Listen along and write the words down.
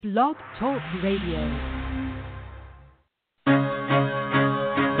Blog Talk Radio.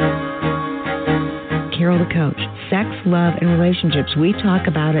 Carol the Coach. Sex, love, and relationships. We talk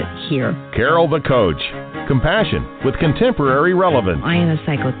about it here. Carol the Coach. Compassion with contemporary relevance. I am a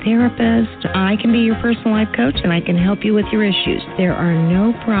psychotherapist. I can be your personal life coach, and I can help you with your issues. There are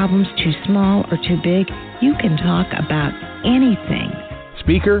no problems too small or too big. You can talk about anything.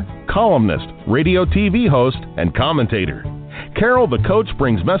 Speaker, columnist, radio TV host, and commentator. Carol the Coach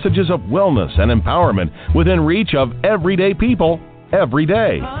brings messages of wellness and empowerment within reach of everyday people every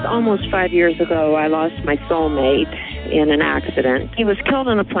day. Almost 5 years ago, I lost my soulmate in an accident. He was killed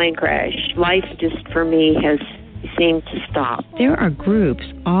in a plane crash. Life just, for me, has seemed to stop. There are groups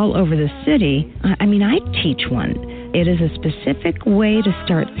all over the city. I teach one. It is a specific way to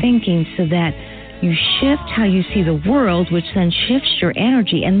start thinking so that you shift how you see the world, which then shifts your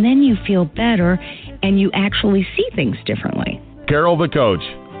energy, and then you feel better and you actually see things differently. Carol the Coach.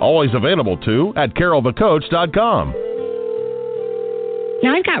 Always available, too, at carolthecoach.com.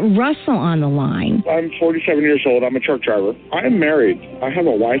 Now, I've got Russell on the line. I'm 47 years old. I'm a truck driver. I'm married. I have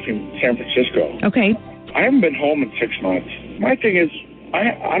a wife in San Francisco. Okay. I haven't been home in 6 months. My thing is,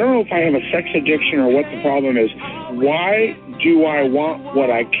 I don't know if I have a sex addiction or what the problem is. Why do I want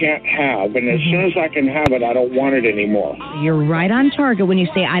what I can't have? And as soon as I can have it, I don't want it anymore. You're right on target when you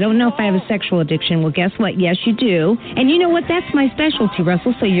say, I don't know if I have a sexual addiction. Well, guess what? Yes, you do. And you know what? That's my specialty,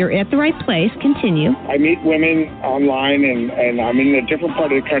 Russell, so you're at the right place. Continue. I meet women online, and I'm in a different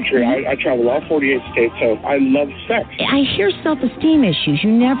part of the country. I travel all 48 states, so I love sex. I hear self-esteem issues.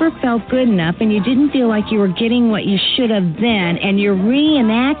 You never felt good enough, and you didn't feel like you were getting what you should have then, and you're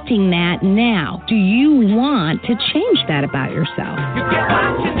reenacting that now. Do you want to change that about yourself? You get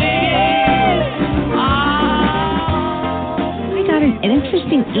what you need. I got an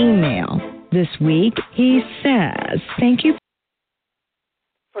interesting email this week. He says, thank you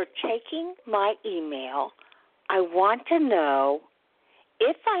for taking my email. I want to know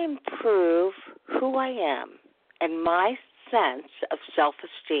if I improve who I am and my sense of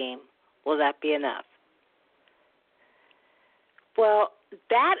self-esteem, will that be enough? Well,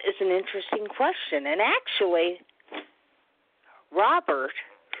 that is an interesting question. And actually, Robert,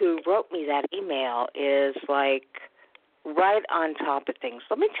 who wrote me that email, is like right on top of things.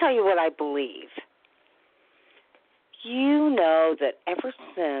 Let me tell you what I believe. You know that ever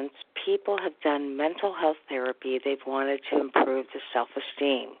since people have done mental health therapy, they've wanted to improve the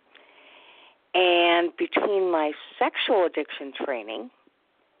self-esteem. And between my sexual addiction training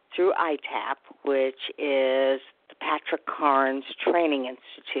through ITAP, which is the Patrick Carnes Training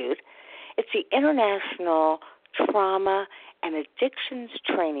Institute, it's the International Trauma and Addictions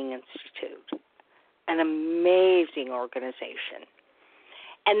Training Institute, an amazing organization.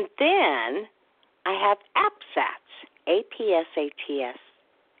 And then I have APSATS, A-P-S-A-T-S.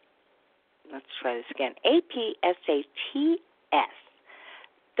 Let's try this again, A-P-S-A-T-S.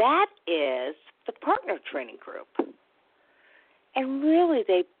 That is the partner training group. And really,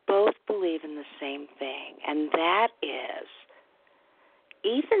 they both believe in the same thing, and that is,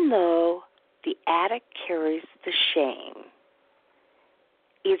 even though the addict carries the shame,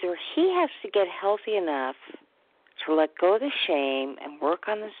 either he has to get healthy enough to let go of the shame and work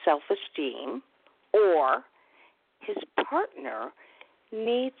on the self-esteem, or his partner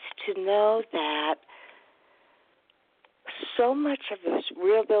needs to know that so much of his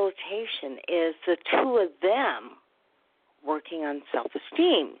rehabilitation is the two of them working on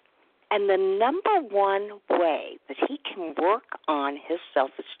self-esteem. And the number one way that he can work on his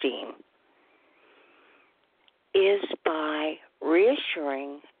self-esteem is by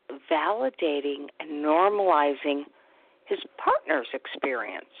reassuring, validating, and normalizing his partner's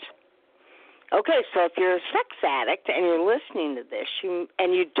experience. Okay, so if you're a sex addict and you're listening to this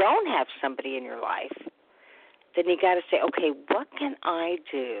and you don't have somebody in your life, then you got to say, okay, what can I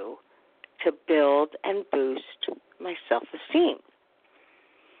do to build and boost my self-esteem?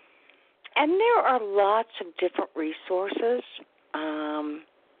 And there are lots of different resources.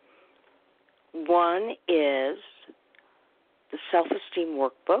 One is the Self-Esteem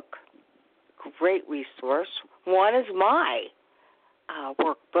Workbook, great resource. One is my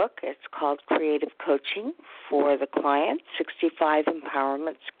workbook. It's called Creative Coaching for the Client, 65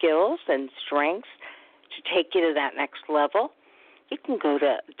 Empowerment Skills and Strengths to take you to that next level. You can go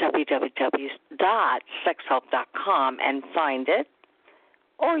to www.sexhelp.com and find it,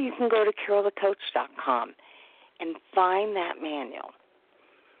 or you can go to carolthecoach.com and find that manual.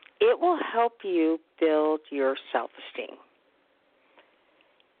 It will help you build your self-esteem.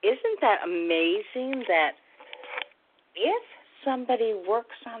 Isn't that amazing that if somebody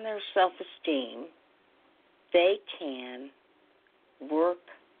works on their self-esteem, they can work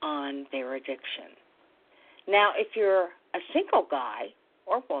on their addiction. Now, if you're a single guy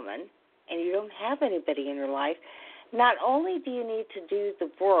or woman and you don't have anybody in your life, not only do you need to do the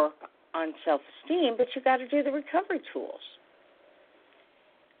work on self-esteem, but you've got to do the recovery tools.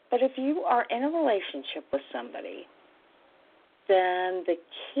 But if you are in a relationship with somebody, then the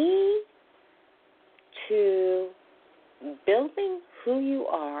key to building who you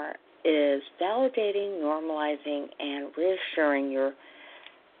are is validating, normalizing, and reassuring your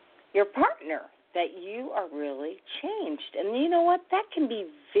partner that you are really changed. And you know what? That can be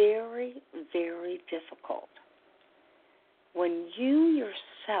very, very difficult when you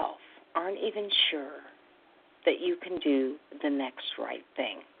yourself aren't even sure that you can do the next right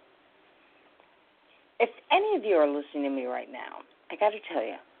thing. If any of you are listening to me right now, I got to tell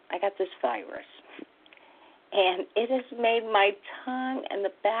you, I got this virus. And it has made my tongue and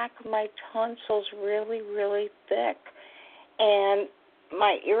the back of my tonsils really, really thick. And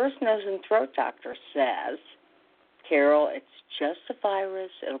my ears, nose, and throat doctor says, Carol, it's just a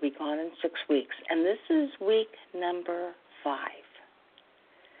virus. It'll be gone in 6 weeks. And this is week number 5.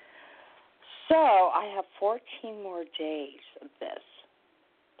 So I have 14 more days of this.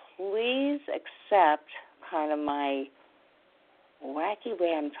 Please accept kind of my wacky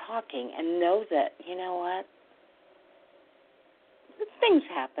way I'm talking and know that, you know what, things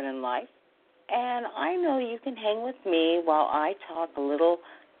happen in life. And I know you can hang with me while I talk a little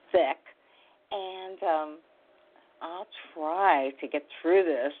thick, and I'll try to get through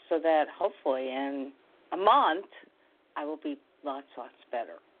this so that hopefully in a month I will be lots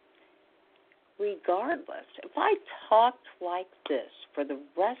better. Regardless, if I talked like this for the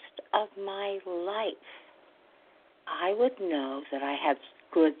rest of my life, I would know that I had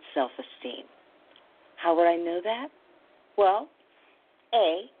good self-esteem. How would I know that? Well,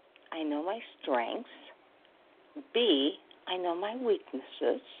 A, I know my strengths. B, I know my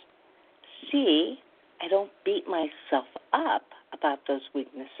weaknesses. C, I don't beat myself up about those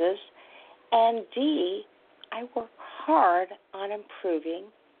weaknesses. And D, I work hard on improving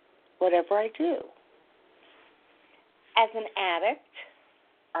whatever I do. As an addict,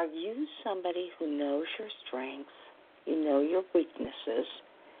 are you somebody who knows your strengths, you know your weaknesses,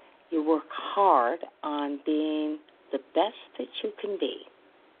 you work hard on being the best that you can be?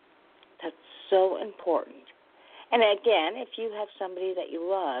 That's so important. And again, if you have somebody that you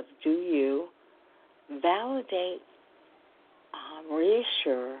love, do you validate,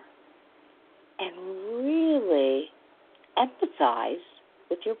 reassure, and really empathize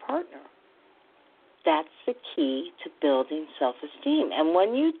with your partner? That's the key to building self-esteem. And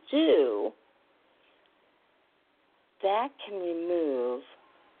when you do, that can remove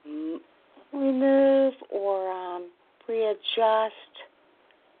or readjust,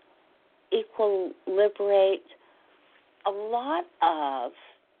 equilibrate a lot of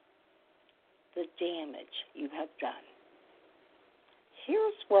the damage you have done.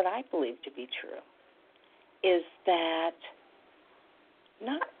 Here's what I believe to be true, is that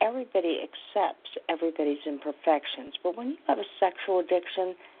not everybody accepts everybody's imperfections, but when you have a sexual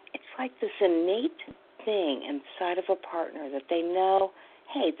addiction, it's like this innate thing inside of a partner that they know,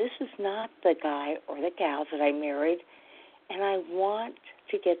 hey, this is not the guy or the gal that I married, and I want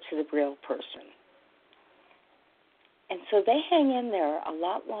to get to the real person. And so they hang in there a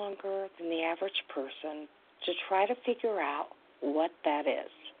lot longer than the average person to try to figure out what that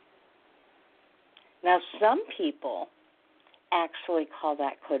is. Now, some people actually call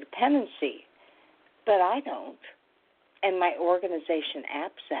that codependency, but I don't, and my organization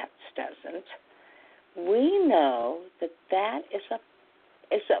AppSats doesn't. We know that that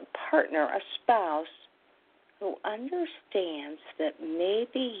is a partner, a spouse, who understands that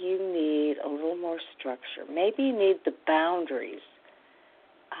maybe you need a little more structure. Maybe you need the boundaries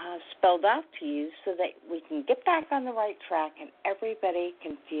spelled out to you so that we can get back on the right track and everybody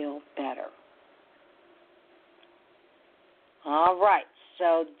can feel better. All right,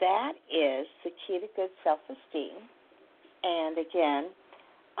 so that is the key to good self-esteem. And again,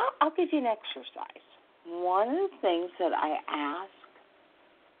 I'll give you an exercise. One of the things that I ask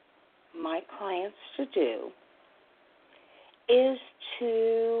my clients to do is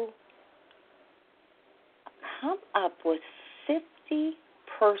to come up with 50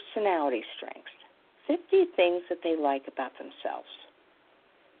 personality strengths, 50 things that they like about themselves.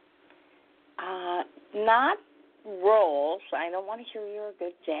 Not roles. I don't want to hear you're a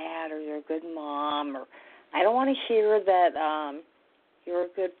good dad or you're a good mom, or I don't want to hear that you're a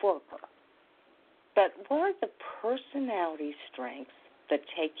good worker. But what are the personality strengths that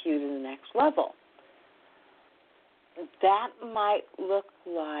take you to the next level? That might look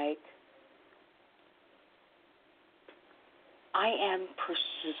like I am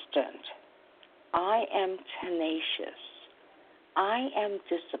persistent. I am tenacious. I am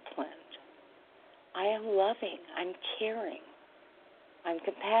disciplined. I am loving. I'm caring. I'm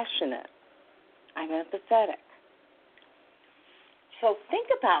compassionate. I'm empathetic. So think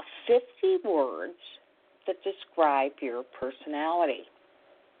about 50 words that describe your personality.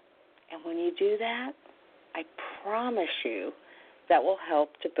 And when you do that, I promise you that will help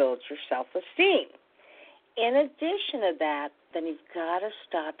to build your self-esteem. In addition to that, then you've got to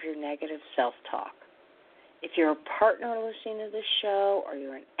stop your negative self-talk. If you're a partner listening to the show or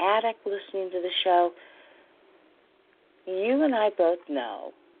you're an addict listening to the show, you and I both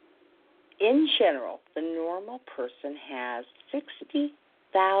know, in general, the normal person has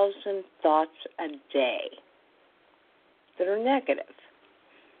 60,000 thoughts a day that are negative.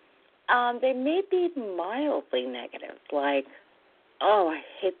 They may be mildly negative, like, oh, I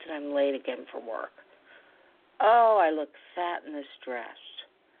hate that I'm late again for work. Oh, I look fat in this dress.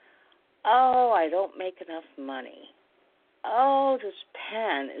 Oh, I don't make enough money. Oh, this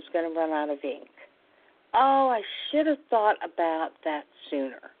pen is going to run out of ink. Oh, I should have thought about that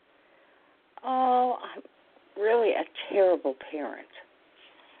sooner. Oh, I'm really a terrible parent.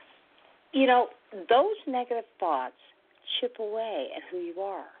 You know, those negative thoughts chip away at who you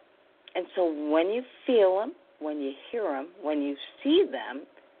are. And so when you feel them, when you hear them, when you see them,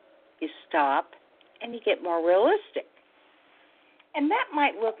 you stop and you get more realistic. And that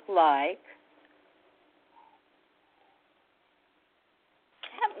might look like,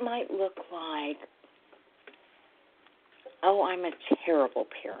 oh, I'm a terrible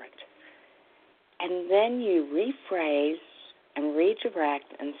parent. And then you rephrase and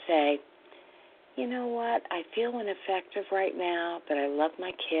redirect and say, you know what, I feel ineffective right now, but I love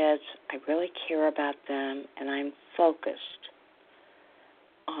my kids, I really care about them, and I'm focused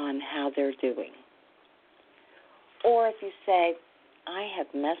on how they're doing. Or if you say, I have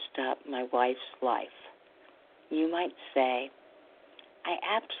messed up my wife's life, you might say, I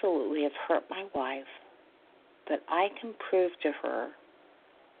absolutely have hurt my wife, but I can prove to her,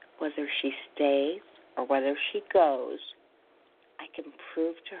 whether she stays or whether she goes, I can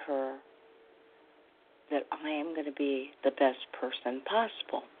prove to her that I am going to be the best person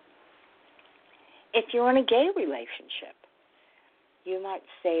possible. If you're in a gay relationship, you might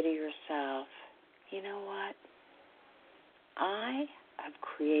say to yourself, you know what? I have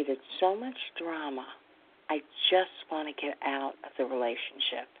created so much drama, I just want to get out of the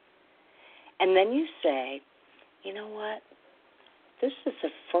relationship. And then you say, you know what? This is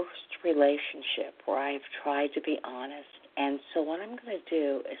the first relationship where I have tried to be honest. And so what I'm going to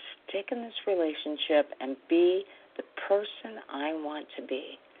do is stick in this relationship and be the person I want to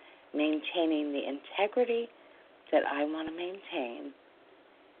be, maintaining the integrity that I want to maintain.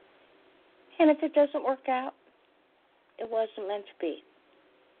 And if it doesn't work out, it wasn't meant to be.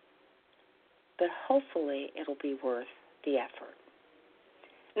 But hopefully it'll be worth the effort.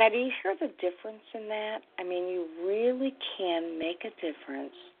 Now, do you hear the difference in that? I mean, you really can make a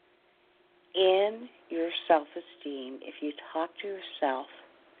difference in your self-esteem if you talk to yourself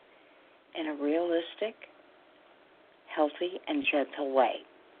in a realistic, healthy, and gentle way.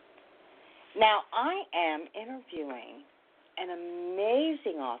 Now, I am interviewing an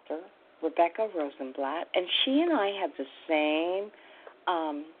amazing author, Rebecca Rosenblat, and she and I have the same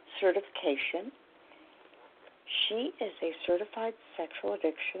certification. She is a certified sexual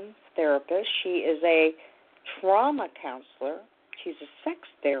addiction therapist. She is a trauma counselor. She's a sex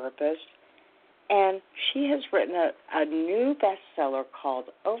therapist. And she has written a new bestseller called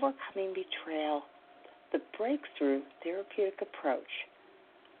Overcoming Betrayal, The Breakthrough Therapeutic Approach,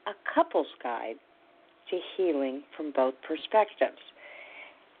 a couple's guide to healing from both perspectives.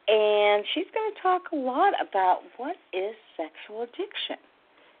 And she's going to talk a lot about what is sexual addiction.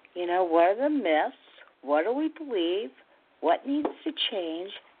 You know, what are the myths? What do we believe? What needs to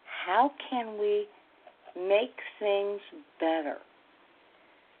change? How can we make things better?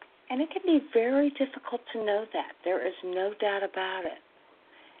 And it can be very difficult to know that. There is no doubt about it.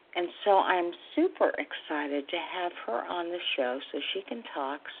 And so I'm super excited to have her on the show so she can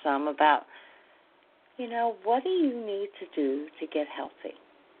talk some about, you know, what do you need to do to get healthy?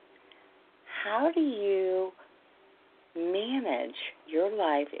 How do you manage your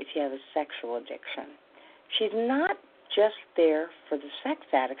life if you have a sexual addiction? She's not just there for the sex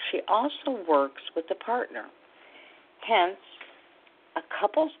addict. She also works with the partner. Hence, a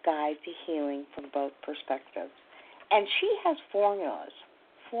couple's guide to healing from both perspectives. And she has formulas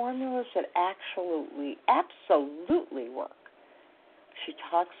that absolutely work. She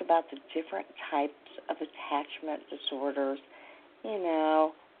talks about the different types of attachment disorders, you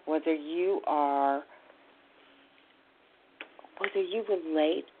know, whether you are, whether you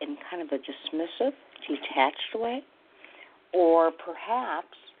relate in kind of a dismissive, detached way, or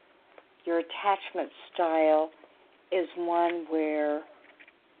perhaps your attachment style is one where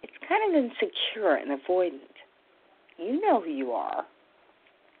it's kind of insecure and avoidant. You know who you are.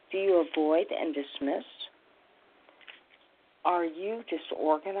 Do you avoid and dismiss? Are you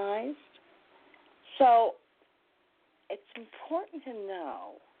disorganized? So it's important to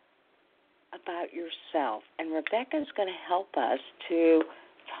know about yourself, and Rebecca's going to help us to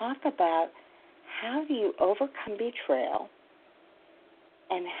talk about how do you overcome betrayal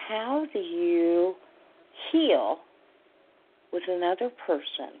and how do you heal with another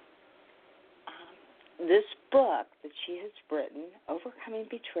person. This book that she has written, Overcoming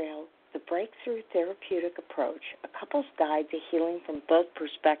Betrayal, The Breakthrough Therapeutic Approach, A Couple's Guide to Healing from Both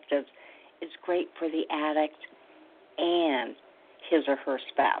Perspectives, is great for the addict and his or her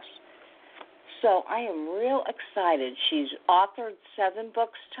spouse. So I am real excited. She's authored 7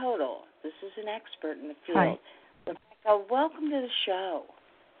 books total. This is an expert in the field. Hi. Rebecca, welcome to the show.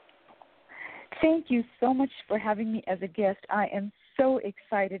 Thank you so much for having me as a guest. I am so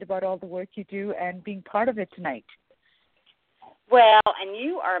excited about all the work you do and being part of it tonight. Well, and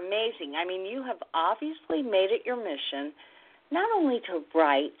you are amazing. I mean, you have obviously made it your mission not only to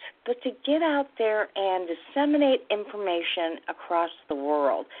write, but to get out there and disseminate information across the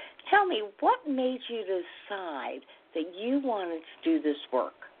world. Tell me, what made you decide that you wanted to do this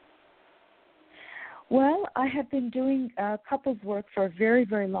work? Well, I have been doing couples work for a very,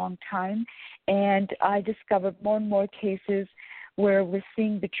 very long time, and I discovered more and more cases where we're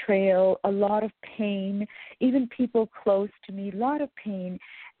seeing betrayal, a lot of pain, even people close to me, a lot of pain.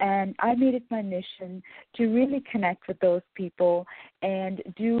 And I made it my mission to really connect with those people and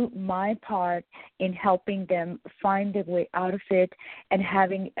do my part in helping them find their way out of it and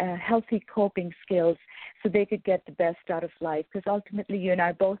having healthy coping skills so they could get the best out of life. Because ultimately, you and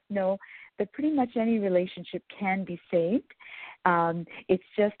I both know that pretty much any relationship can be saved. It's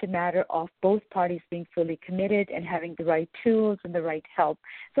just a matter of both parties being fully committed and having the right tools and the right help.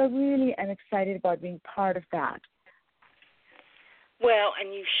 So I really am excited about being part of that. Well,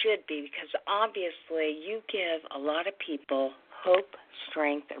 and you should be, because obviously you give a lot of people hope,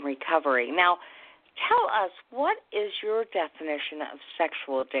 strength, and recovery. Now, tell us, what is your definition of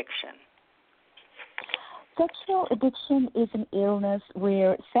sexual addiction? Sexual addiction is an illness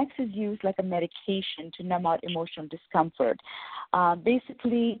where sex is used like a medication to numb out emotional discomfort.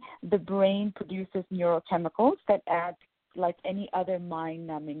 Basically, the brain produces neurochemicals that act like any other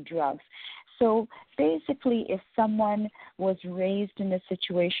mind-numbing drugs. So basically, if someone was raised in a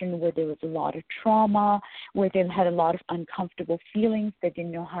situation where there was a lot of trauma, where they had a lot of uncomfortable feelings, they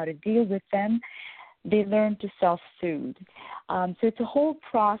didn't know how to deal with them, they learn to self-soothe. So it's a whole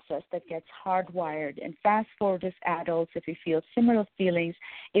process that gets hardwired. And fast forward as adults, if we feel similar feelings,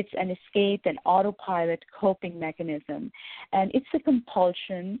 it's an escape, an autopilot coping mechanism. And it's a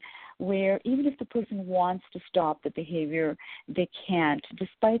compulsion where even if the person wants to stop the behavior, they can't,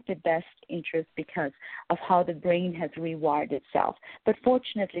 despite their best interest because of how the brain has rewired itself. But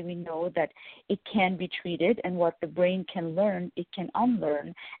fortunately, we know that it can be treated, and what the brain can learn, it can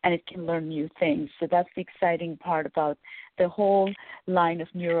unlearn, and it can learn new things. So that's the exciting part about the whole line of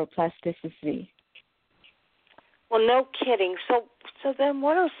neuroplasticity. Well, no kidding. So then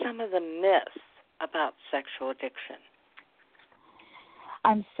what are some of the myths about sexual addiction?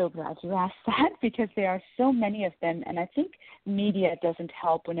 I'm so glad you asked that because there are so many of them, and I think media doesn't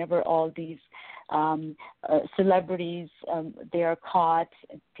help whenever all these celebrities, they are caught.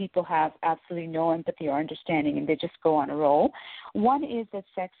 People have absolutely no empathy or understanding, and they just go on a roll. One is that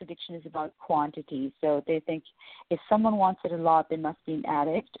sex addiction is about quantity. So they think if someone wants it a lot, they must be an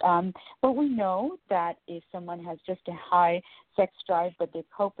addict. But we know that if someone has just a high sex drive, but they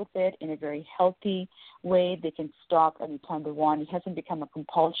cope with it in a very healthy way, they can stop anytime they want. It hasn't become a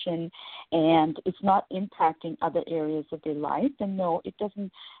compulsion, and it's not impacting other areas of their life. And no, it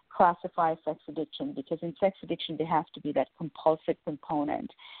doesn't classify sex addiction, because in sex addiction there has to be that compulsive component,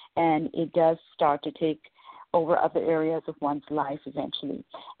 and it does start to take over other areas of one's life eventually.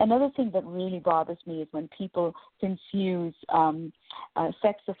 Another thing that really bothers me is when people confuse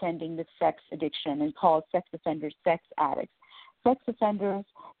sex offending with sex addiction and call sex offenders sex addicts. Sex offenders,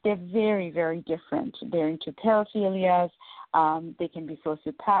 they're very, very different. They're into paraphilias. They can be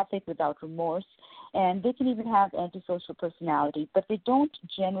sociopathic without remorse. And they can even have antisocial personality, but they don't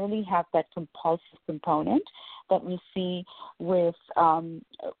generally have that compulsive component that we see with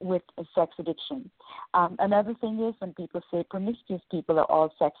sex addiction. Another thing is when people say promiscuous people are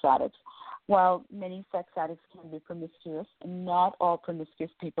all sex addicts. While many sex addicts can be promiscuous, not all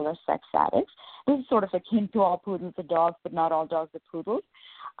promiscuous people are sex addicts. This is sort of akin to all poodles are dogs, but not all dogs are poodles.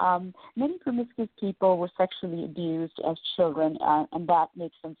 Many promiscuous people were sexually abused as children, and that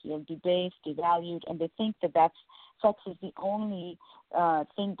makes them feel debased, devalued, and they think that sex is the only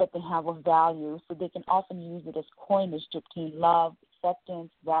thing that they have of value, so they can often use it as coinage to obtain love,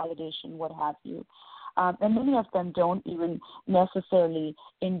 acceptance, validation, what have you. And many of them don't even necessarily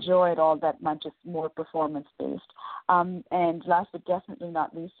enjoy it all that much. It's more performance-based. And last but definitely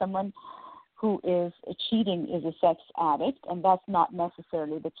not least, someone who is cheating is a sex addict, and that's not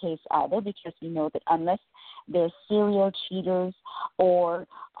necessarily the case either, because we know that unless they're serial cheaters or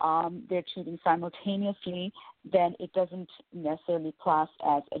they're cheating simultaneously, then it doesn't necessarily class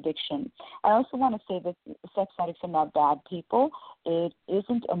as addiction. I also want to say that sex addicts are not bad people. It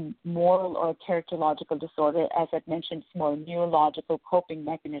isn't a moral or a characterological disorder. As I've mentioned, it's more a neurological coping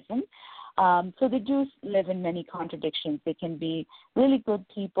mechanism. So they do live in many contradictions. They can be really good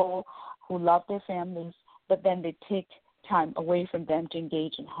people who love their families, but then they take time away from them to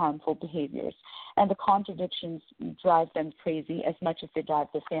engage in harmful behaviors. And the contradictions drive them crazy as much as they drive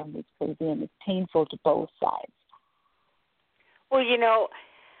their families crazy, and it's painful to both sides. Well, you know,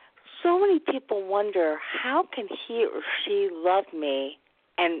 so many people wonder, how can he or she love me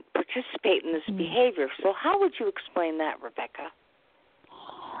and participate in this behavior? So how would you explain that, Rebecca?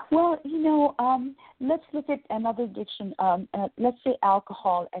 Well, you know, let's look at another addiction. Let's say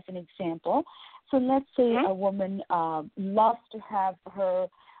alcohol as an example. So let's say a woman loves to have her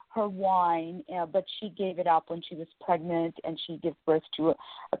wine, but she gave it up when she was pregnant, and she gave birth to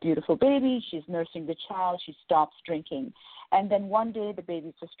a beautiful baby. She's nursing the child. She stops drinking. And then one day the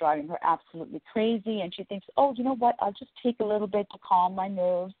baby's just driving her absolutely crazy, and she thinks, oh, you know what, I'll just take a little bit to calm my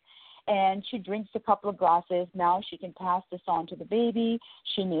nerves. And she drinks a couple of glasses. Now she can pass this on to the baby.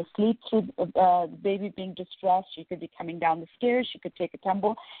 She may sleep through the baby being distressed. She could be coming down the stairs. She could take a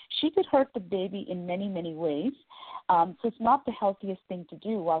tumble. She could hurt the baby in many, many ways. So it's not the healthiest thing to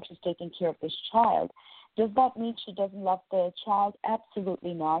do while she's taking care of this child. Does that mean she doesn't love the child?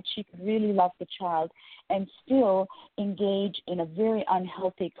 Absolutely not. She could really love the child and still engage in a very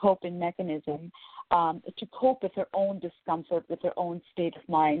unhealthy coping mechanism to cope with her own discomfort, with her own state of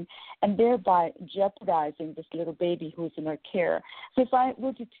mind, and thereby jeopardizing this little baby who's in her care. So if I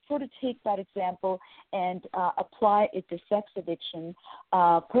were to sort of take that example and apply it to sex addiction,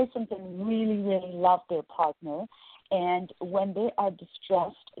 a person can really, really love their partner, and when they are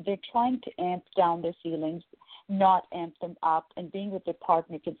distressed, they're trying to amp down their feelings, not amp them up, and being with their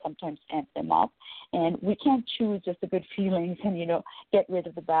partner can sometimes amp them up. And we can't choose just the good feelings and, you know, get rid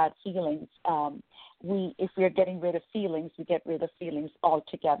of the bad feelings. If we're getting rid of feelings, we get rid of feelings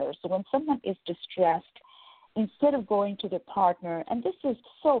altogether. So when someone is distressed, instead of going to their partner, and this is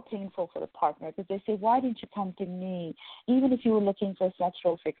so painful for the partner because they say, why didn't you come to me? Even if you were looking for a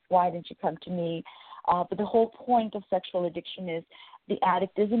sexual fix, why didn't you come to me? But the whole point of sexual addiction is the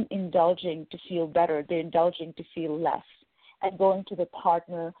addict isn't indulging to feel better. They're indulging to feel less. And going to the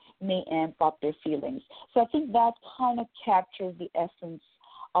partner may amp up their feelings. So I think that kind of captures the essence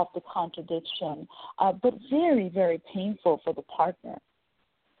of the contradiction, but very, very painful for the partner.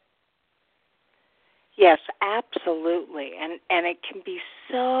 Yes, absolutely. And it can be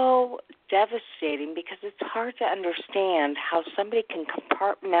so devastating because it's hard to understand how somebody can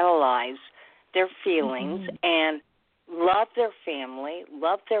compartmentalize their feelings and love their family,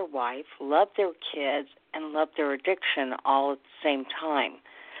 love their wife, love their kids, and love their addiction all at the same time.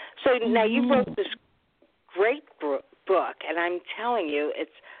 So now you wrote this great book, and I'm telling you,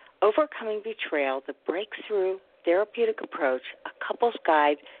 it's Overcoming Betrayal, the Breakthrough Therapeutic Approach, a Couple's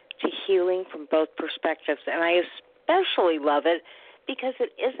Guide to Healing from Both Perspectives. And I especially love it because it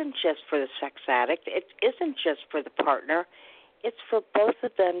isn't just for the sex addict. It isn't just for the partner. It's for both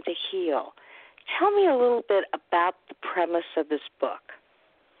of them to heal. Tell me a little bit about the premise of this book.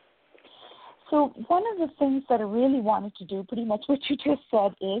 So one of the things that I really wanted to do, pretty much what you just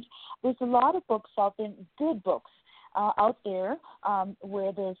said, is there's a lot of books out there, good books out there,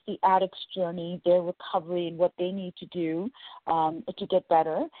 where there's the addict's journey, their recovery, and what they need to do to get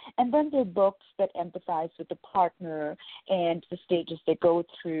better. And then there are books that empathize with the partner and the stages they go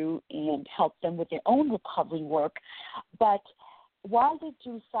through and help them with their own recovery work. But while they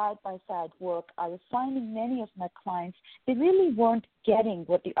do side-by-side work, I was finding many of my clients, they really weren't getting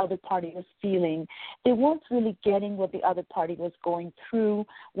what the other party was feeling. They weren't really getting what the other party was going through,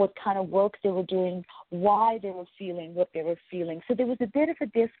 what kind of work they were doing, why they were feeling what they were feeling. So there was a bit of a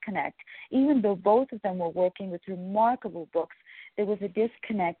disconnect. Even though both of them were working with remarkable books, there was a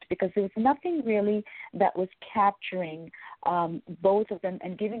disconnect because there was nothing really that was capturing both of them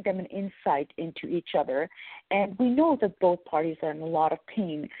and giving them an insight into each other. And we know that both parties are in a lot of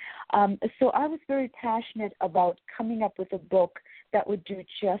pain. So I was very passionate about coming up with a book that would do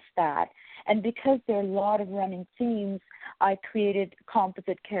just that. And because there are a lot of running themes, I created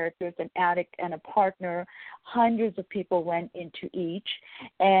composite characters, an addict and a partner. Hundreds of people went into each,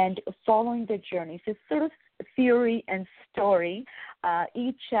 and following their journeys, it's sort of theory and story.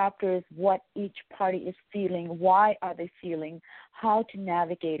 Each chapter is what each party is feeling, why are they feeling, how to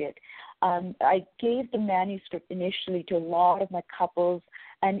navigate it. I gave the manuscript initially to a lot of my couples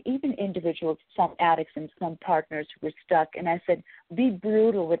and even individuals, some addicts and some partners who were stuck. And I said, be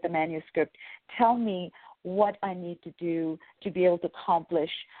brutal with the manuscript. Tell me what I need to do to be able to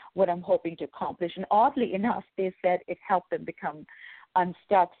accomplish what I'm hoping to accomplish. And oddly enough, they said it helped them become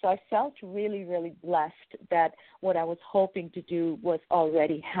unstuck. So I felt really, really blessed that what I was hoping to do was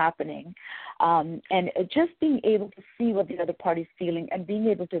already happening. And just being able to see what the other party's feeling and being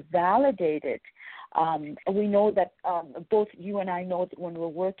able to validate it. We know that both you and I know that when we're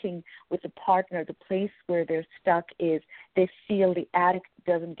working with a partner, the place where they're stuck is they feel the addict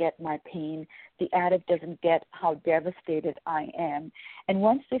doesn't get my pain, the addict doesn't get how devastated I am. And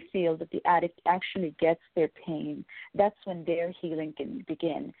once they feel that the addict actually gets their pain, that's when their healing can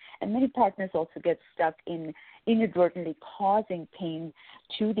begin. And many partners also get stuck in inadvertently causing pain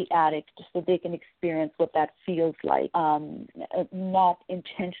to the addict so they can experience what that feels like, not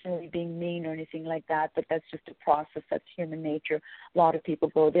intentionally being mean or anything like that, but that's just a process. That's human nature. A lot of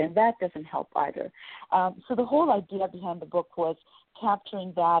people go there, and that doesn't help either. So the whole idea behind the book was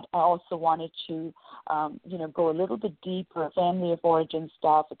capturing that. I also wanted to, go a little bit deeper, family of origin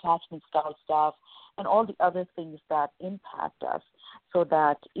stuff, attachment style stuff, and all the other things that impact us so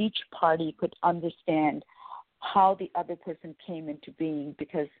that each party could understand how the other person came into being,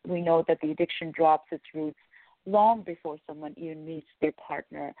 because we know that the addiction drops its roots long before someone even meets their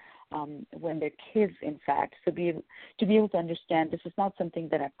partner, when they're kids, in fact. So to be able to understand this is not something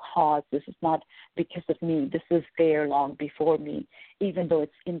that I've caused, this is not because of me, this was there long before me, even though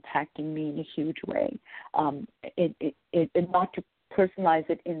it's impacting me in a huge way. Not to personalize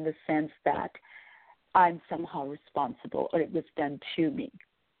it in the sense that I'm somehow responsible or it was done to me.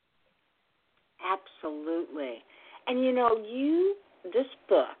 Absolutely. And this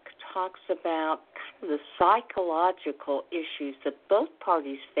book talks about kind of the psychological issues that both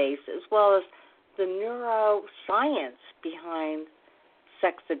parties face, as well as the neuroscience behind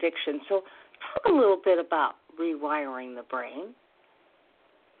sex addiction. So talk a little bit about rewiring the brain.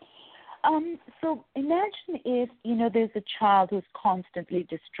 So imagine if, there's a child who's constantly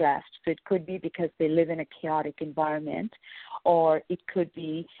distressed. So it could be because they live in a chaotic environment, or it could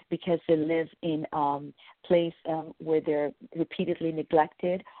be because they live in a place where they're repeatedly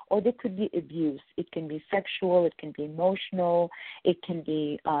neglected, or there could be abuse. It can be sexual, it can be emotional, it can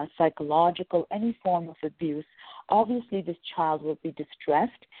be psychological, any form of abuse. Obviously, this child will be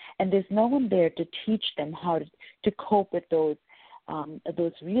distressed, and there's no one there to teach them how to cope with those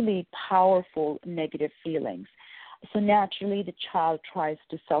really powerful negative feelings. So naturally, the child tries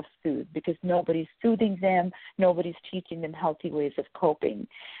to self-soothe because nobody's soothing them, nobody's teaching them healthy ways of coping.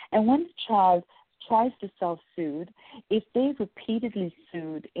 And when the child tries to self-soothe, if they repeatedly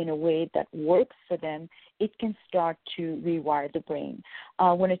soothe in a way that works for them, it can start to rewire the brain.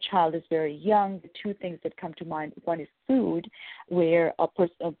 When a child is very young, the two things that come to mind, one is food, where a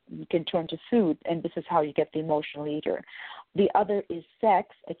person can turn to food, and this is how you get the emotional eater. The other is sex.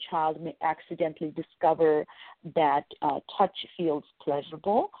 A child may accidentally discover that touch feels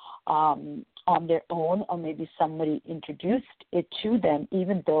pleasurable on their own, or maybe somebody introduced it to them,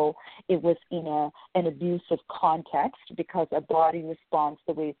 even though it was in an abusive context, because a body responds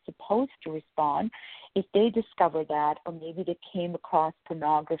the way it's supposed to respond. If they discover that, or maybe they came across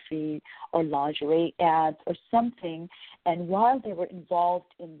pornography or lingerie ads or something, and while they were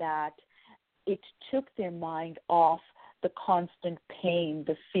involved in that, it took their mind off the constant pain,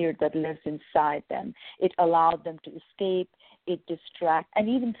 the fear that lives inside them. It allowed them to escape, it distracted, and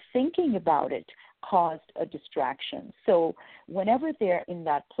even thinking about it caused a distraction. So whenever they're in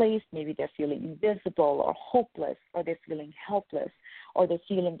that place, maybe they're feeling invisible or hopeless, or they're feeling helpless, or they're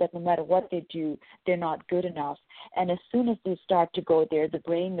feeling that no matter what they do, they're not good enough. And as soon as they start to go there, the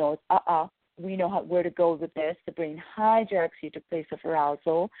brain knows, we know where to go with this. The brain hijacks you to a place of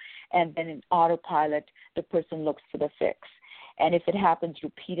arousal, and then in autopilot, the person looks for the fix. And if it happens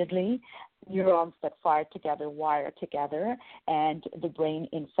repeatedly, neurons that fire together wire together, and the brain,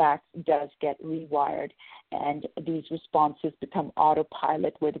 in fact, does get rewired. And these responses become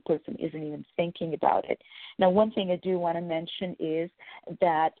autopilot where the person isn't even thinking about it. Now, one thing I do want to mention is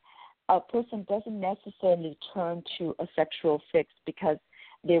that a person doesn't necessarily turn to a sexual fix because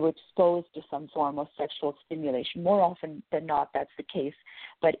they were exposed to some form of sexual stimulation. More often than not, that's the case.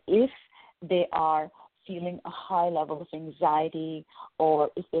 But if they are feeling a high level of anxiety, or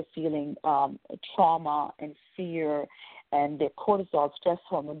if they're feeling trauma and fear, and their cortisol, stress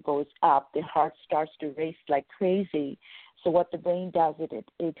hormone, goes up, their heart starts to race like crazy. So what the brain does,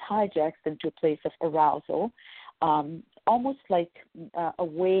 it hijacks them to a place of arousal, almost like a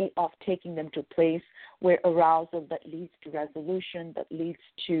way of taking them to a place where arousal that leads to resolution, that leads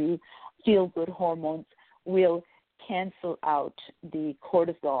to feel-good hormones, will cancel out the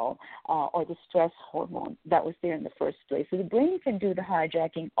cortisol or the stress hormone that was there in the first place. So the brain can do the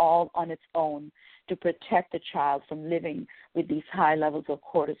hijacking all on its own to protect the child from living with these high levels of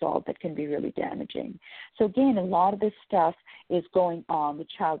cortisol that can be really damaging. So again, a lot of this stuff is going on. The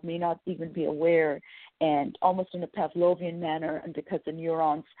child may not even be aware, and almost in a Pavlovian manner, and because the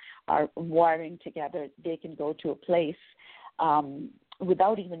neurons are wiring together, they can go to a place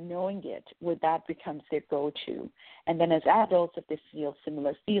without even knowing it, where that becomes their go-to. And then as adults, if they feel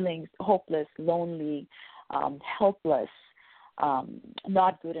similar feelings, hopeless, lonely, helpless,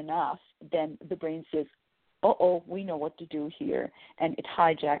 not good enough, then the brain says, we know what to do here, and it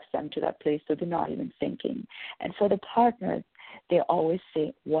hijacks them to that place so they're not even thinking. And for the partner, they always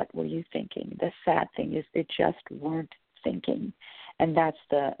say, what were you thinking? The sad thing is they just weren't thinking. And that's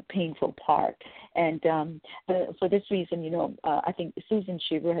the painful part. And for this reason, I think Susan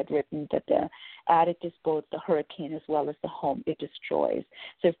Shiver had written that the addict is both the hurricane as well as the home it destroys.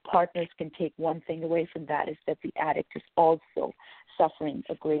 So if partners can take one thing away from that, is that the addict is also suffering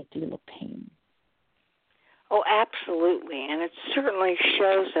a great deal of pain. Oh, absolutely. And it certainly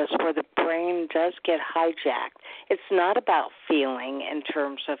shows us where the brain does get hijacked. It's not about feeling in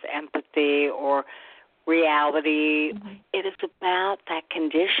terms of empathy or reality. Mm-hmm. It is about that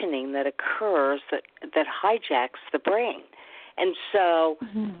conditioning that occurs that hijacks the brain. And so,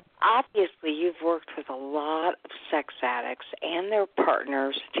 obviously, you've worked with a lot of sex addicts and their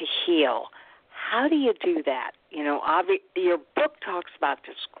partners to heal. How do you do that? Your book talks about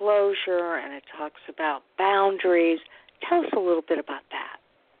disclosure, and it talks about boundaries. Tell us a little bit about that.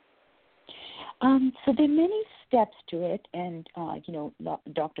 So there are many steps to it, and,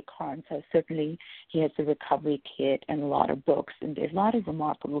 Dr. Carnes has certainly, he has the recovery kit and a lot of books, and there's a lot of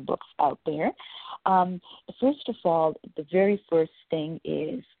remarkable books out there. First of all, the very first thing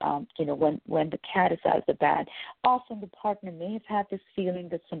is, when the cat is out of the bag, often the partner may have had this feeling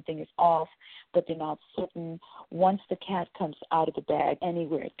that something is off, but they're not certain. Once the cat comes out of the bag,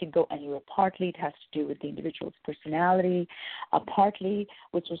 anywhere, it can go anywhere. Partly it has to do with the individual's personality, partly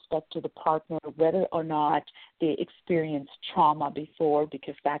with respect to the partner, whether or not they experienced trauma before,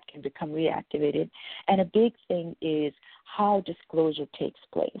 because that can become reactivated. And a big thing is how disclosure takes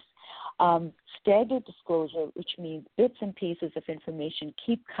place. Staggered disclosure, which means bits and pieces of information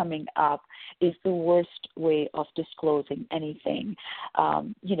keep coming up, is the worst way of disclosing anything.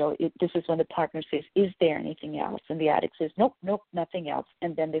 This is when the partner says, is there anything else? And the addict says, nope, nothing else.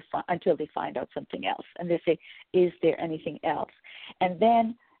 And then until they find out something else. And they say, is there anything else? And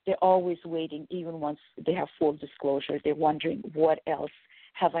then they're always waiting, even once they have full disclosure. They're wondering, what else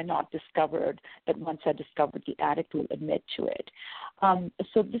have I not discovered? But once I discovered, the addict will admit to it.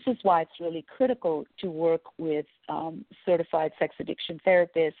 So this is why it's really critical to work with certified sex addiction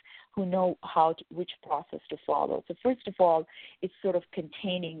therapists who know which process to follow. So first of all, it's sort of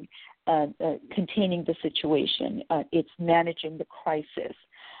containing the situation. It's managing the crisis.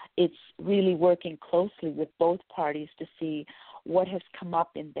 It's really working closely with both parties to see what has come up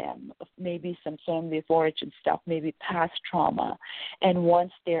in them, maybe some family of origin stuff, maybe past trauma. And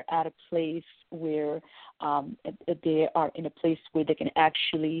once they're at a place where they are in a place where they can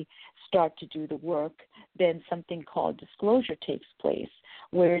actually start to do the work, then something called disclosure takes place,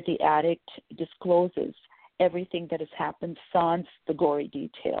 where the addict discloses everything that has happened, sans the gory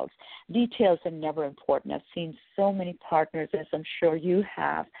details. Details are never important. I've seen so many partners, as I'm sure you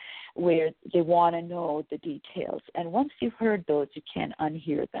have, where they want to know the details. And once you've heard those, you can't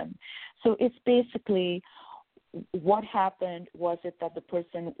unhear them. So it's basically, what happened? Was it that the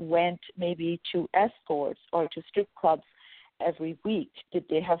person went maybe to escorts or to strip clubs every week? Did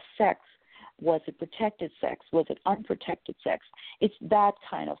they have sex Was it protected sex? Was it unprotected sex? It's that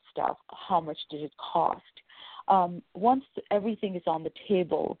kind of stuff. How much did it cost? Once everything is on the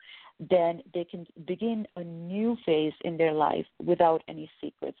table, then they can begin a new phase in their life without any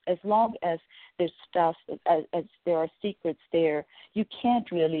secrets. As long as there's stuff, as there are secrets there, you can't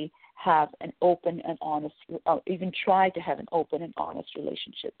really have an open and honest, or even try to have an open and honest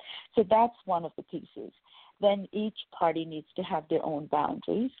relationship. So that's one of the pieces. Then each party needs to have their own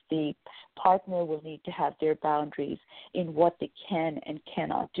boundaries. The partner will need to have their boundaries in what they can and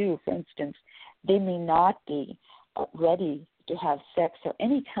cannot do. For instance, they may not be ready to have sex or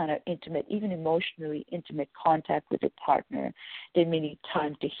any kind of intimate, even emotionally intimate contact with a partner. They may need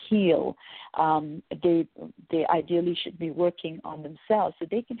time to heal. They ideally should be working on themselves, so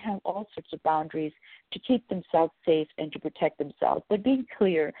they can have all sorts of boundaries to keep themselves safe and to protect themselves, but being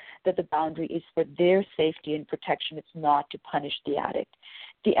clear that the boundary is for their safety and protection. It's not to punish the addict.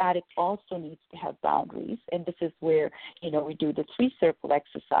 The addict also needs to have boundaries, and this is where, we do the 3-circle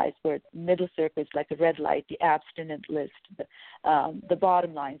exercise, where the middle circle is like a red light, the abstinent list, the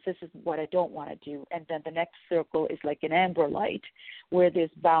bottom lines, this is what I don't want to do, and then the next circle is like an amber light, where there's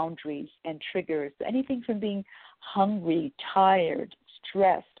boundaries and triggers, anything from being hungry, tired,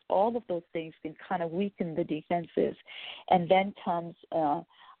 stressed, all of those things can kind of weaken the defenses, and then comes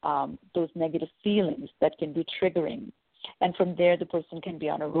those negative feelings that can be triggering. And from there, the person can be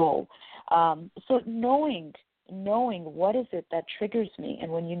on a roll. So knowing what is it that triggers me,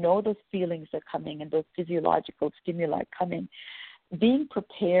 and when you know those feelings are coming and those physiological stimuli coming, being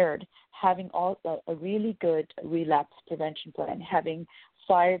prepared, having a really good relapse prevention plan, having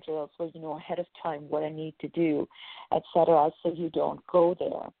fire drills where you know ahead of time what I need to do, et cetera, so you don't go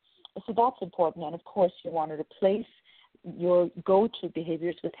there. So that's important. And, of course, you want to replace your go-to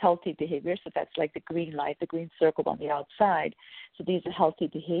behaviors with healthy behaviors. So that's like the green light, the green circle on the outside. So these are healthy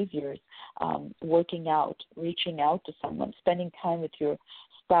behaviors, working out, reaching out to someone, spending time with your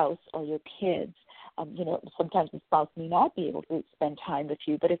spouse or your kids. Sometimes the spouse may not be able to spend time with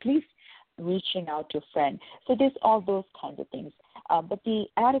you, but at least reaching out to a friend. So there's all those kinds of things. But the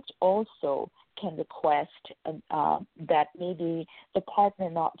addict also can request that maybe the partner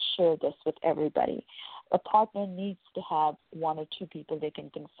not share this with everybody. A partner needs to have 1 or 2 people they can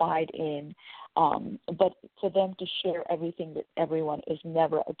confide in, but for them to share everything with everyone is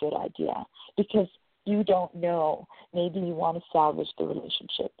never a good idea, because you don't know. Maybe you want to salvage the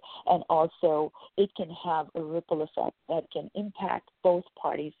relationship, and also it can have a ripple effect that can impact both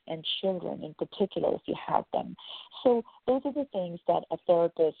parties and children in particular if you have them. So those are the things that a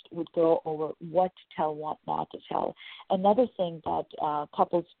therapist would go over, what to tell, what not to tell. Another thing that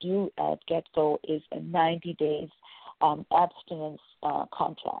couples do at get-go is a 90 days abstinence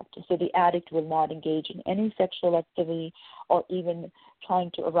contract. So the addict will not engage in any sexual activity or even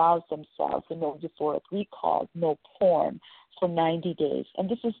trying to arouse themselves, no euphoric recall, no porn for 90 days. And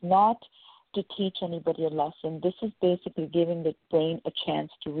this is not to teach anybody a lesson. This is basically giving the brain a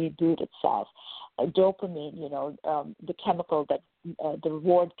chance to reboot itself. Dopamine, the chemical that, the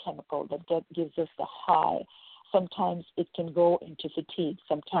reward chemical that gives us the high, sometimes it can go into fatigue.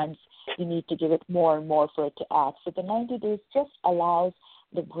 Sometimes you need to give it more and more for it to act. So the 90 days just allows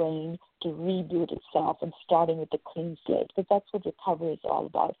the brain to reboot itself, and starting with a clean slate, because that's what recovery is all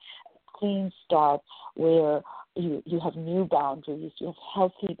about. A clean start where you have new boundaries, you have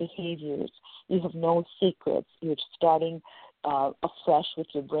healthy behaviors, you have no secrets, you're starting afresh with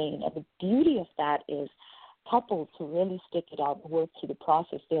your brain. And the beauty of that is couples who really stick it out and work through the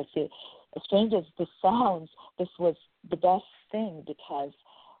process, they'll say, as strange as this sounds, this was the best thing, because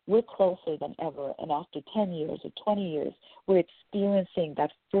we're closer than ever, and after 10 years or 20 years, we're experiencing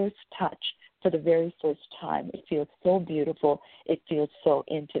that first touch for the very first time. It feels so beautiful. It feels so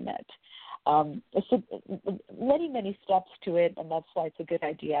intimate. So many, many steps to it, and that's why it's a good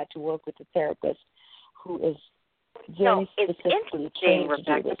idea to work with a therapist who is very specifically trained to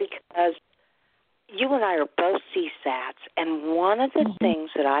do this. Because you and I are both CSATs, and one of the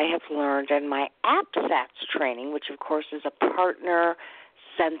things that I have learned in my AppSATs training, which of course is a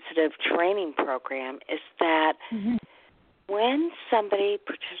partner-sensitive training program, is that when somebody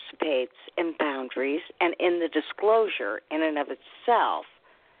participates in boundaries and in the disclosure in and of itself,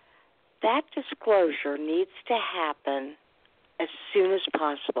 that disclosure needs to happen as soon as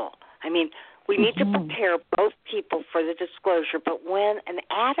possible. I mean, we need to prepare both people for the disclosure, but when an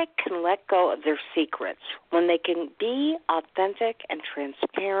addict can let go of their secrets, when they can be authentic and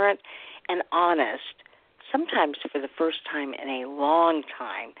transparent and honest, sometimes for the first time in a long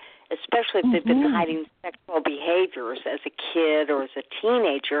time, especially if they've been hiding sexual behaviors as a kid or as a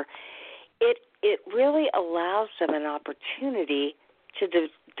teenager, it really allows them an opportunity to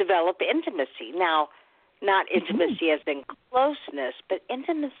develop intimacy. Now, not intimacy as in closeness, but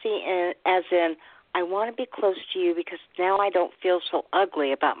intimacy as in I want to be close to you because now I don't feel so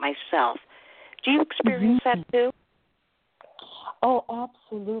ugly about myself. Do you experience that too? Oh,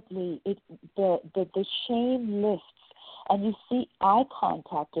 absolutely. The shame lifts, and you see eye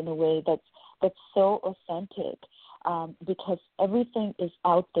contact in a way that's so authentic, because everything is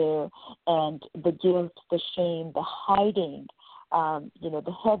out there, and the guilt, the shame, the hiding,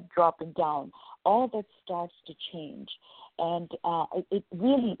 the head dropping down, all that starts to change. And it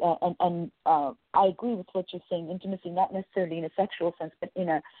really, I agree with what you're saying, intimacy, not necessarily in a sexual sense, but in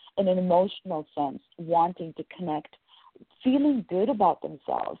an emotional sense, wanting to connect, feeling good about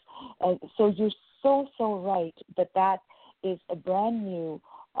themselves. So you're so right that is a brand new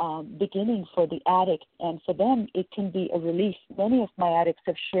beginning for the addict, and for them it can be a relief. Many of my addicts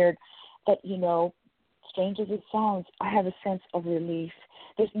have shared that, strange as it sounds, I have a sense of relief.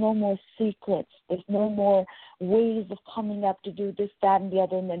 There's no more secrets. There's no more ways of coming up to do this, that, and the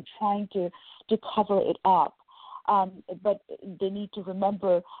other, and then trying to cover it up. But they need to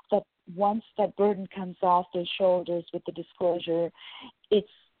remember that once that burden comes off their shoulders with the disclosure, it's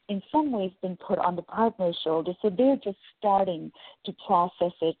in some ways been put on the partner's shoulders. So they're just starting to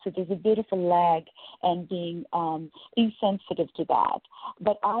process it. So there's a bit of a lag and being sensitive to that.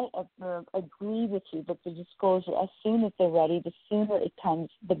 But I agree with you that the disclosure, as soon as they're ready, the sooner it comes,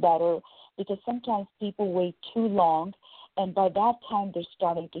 the better, because sometimes people wait too long, and by that time they're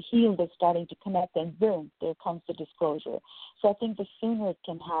starting to heal, they're starting to connect, and boom, there comes the disclosure. So I think the sooner it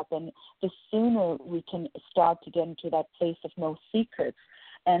can happen, the sooner we can start to get into that place of no secrets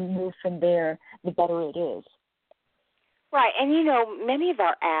and move from there, the better it is. Right, and many of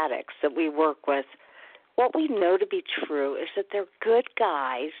our addicts that we work with, what we know to be true is that they're good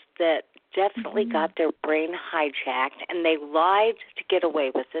guys that definitely got their brain hijacked, and they lied to get away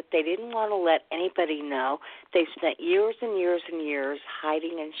with it. They didn't want to let anybody know. They spent years and years and years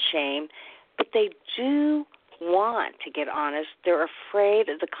hiding in shame, but they do want to get honest. They're afraid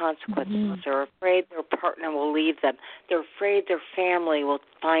of the consequences. They're afraid their partner will leave them. They're afraid their family will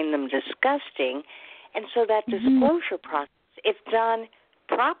find them disgusting. And so that disclosure process, if done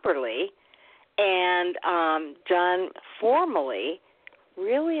properly and done formally,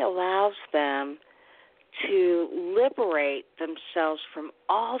 really allows them to liberate themselves from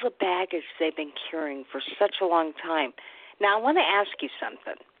all the baggage they've been carrying for such a long time. Now, I want to ask you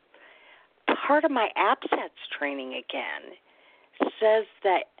something. Part of my AppSets training, again, says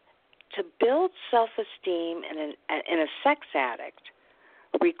that to build self-esteem in a sex addict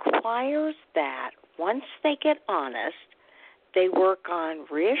requires that once they get honest, they work on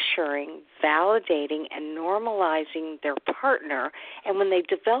reassuring, validating, and normalizing their partner. And when they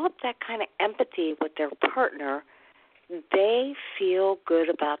develop that kind of empathy with their partner, they feel good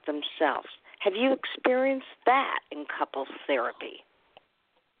about themselves. Have you experienced that in couples therapy?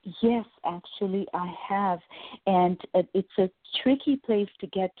 Yes, actually, I have. And it's a tricky place to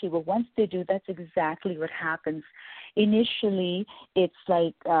get to, but once they do, that's exactly what happens. Initially, it's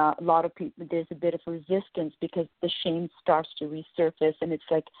like a lot of people, there's a bit of resistance because the shame starts to resurface, and it's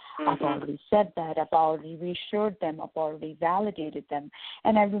like, I've already said that, I've already reassured them, I've already validated them.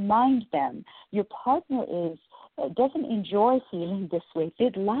 And I remind them, your partner doesn't enjoy feeling this way.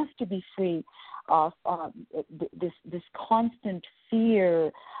 They'd love to be free of this constant fear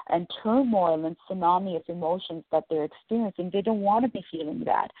and turmoil and tsunami of emotions that they're experiencing. They don't want to be feeling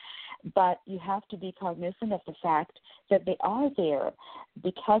that. But you have to be cognizant of the fact that they are there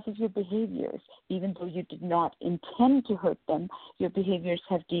because of your behaviors. Even though you did not intend to hurt them, your behaviors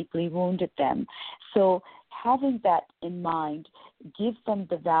have deeply wounded them. So having that in mind, give them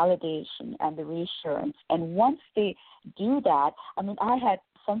the validation and the reassurance. And once they do that, I had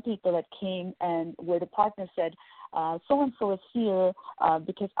some people that came and where the partner said, so-and-so is here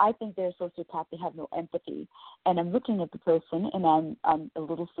because I think they're a sociopath, they have no empathy. And I'm looking at the person and I'm a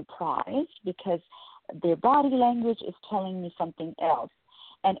little surprised because their body language is telling me something else.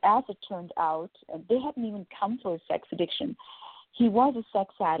 And as it turned out, they hadn't even come for a sex addiction. He was a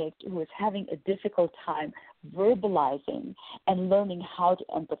sex addict who was having a difficult time verbalizing and learning how to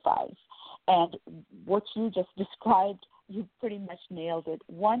empathize. And what you just described, you pretty much nailed it.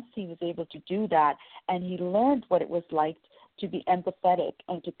 Once he was able to do that and he learned what it was like to be empathetic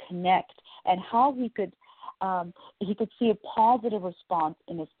and to connect and how he could see a positive response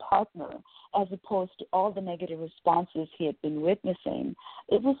in his partner as opposed to all the negative responses he had been witnessing,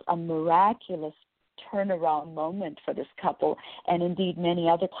 it was a miraculous turnaround moment for this couple and indeed many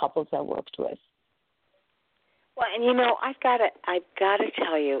other couples I worked with. Well, and I've got to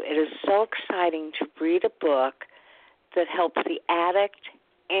tell you, it is so exciting to read a book that helps the addict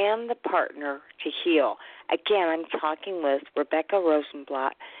and the partner to heal. Again, I'm talking with Rebecca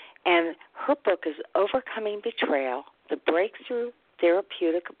Rosenblat, and her book is Overcoming Betrayal, The Breakthrough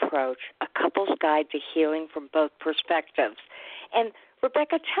Therapeutic Approach, A Couple's Guide to Healing from Both Perspectives. And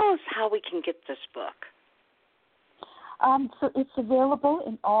Rebecca, tell us how we can get this book. So it's available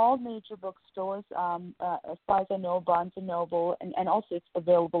in all major bookstores, as far as I know, Barnes & Noble, and also it's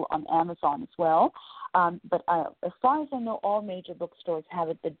available on Amazon as well. But as far as I know, all major bookstores have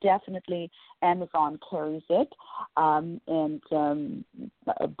it, but definitely Amazon carries it,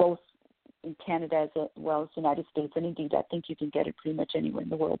 both in Canada as well as the United States. And indeed, I think you can get it pretty much anywhere in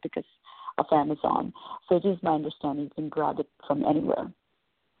the world because of Amazon. So it is my understanding you can grab it from anywhere.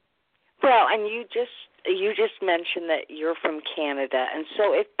 Well, and you just mentioned that you're from Canada, and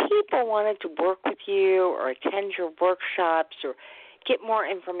so if people wanted to work with you or attend your workshops or get more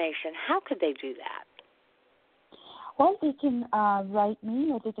information, how could they do that? Well, they can write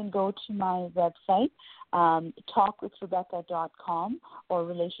me, or they can go to my website, talkwithrebecca.com or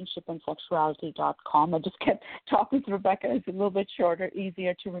relationshipandsexuality.com. I just kept Talk with Rebecca. It's a little bit shorter,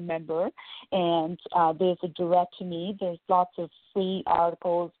 easier to remember. And there's a direct to me. There's lots of free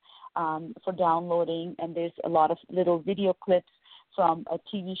articles for downloading, and there's a lot of little video clips from a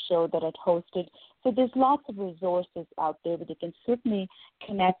TV show that I'd hosted. So there's lots of resources out there, but you can certainly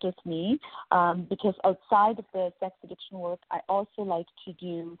connect with me because outside of the sex addiction work, I also like to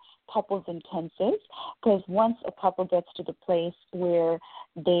do couples intensives, because once a couple gets to the place where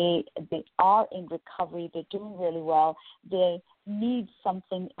they are in recovery, they're doing really well, they need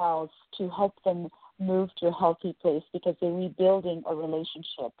something else to help them move to a healthy place because they're rebuilding a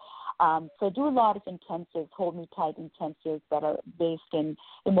relationship. So I do a lot of intensives, hold me tight intensives that are based in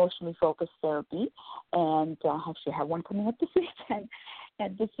emotionally focused therapy. And actually I have one coming up this weekend.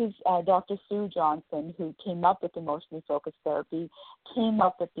 And this is Dr. Sue Johnson, who came up with emotionally focused therapy, came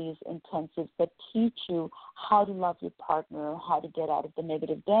up with these intensives that teach you how to love your partner, how to get out of the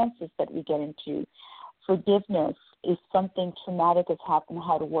negative dances that we get into. Forgiveness is something traumatic has happened,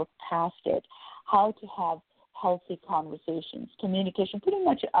 how to work past it, how to have healthy conversations, communication, pretty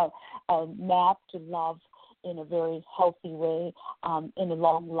much a map to love in a very healthy way, in a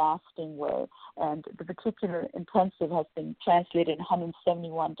long-lasting way. And the particular intensive has been translated in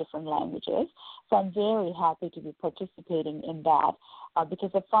 171 different languages. So I'm very happy to be participating in that because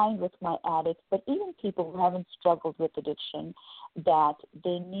I find with my addicts, but even people who haven't struggled with addiction, that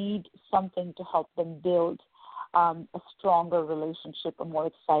they need something to help them build a stronger relationship, a more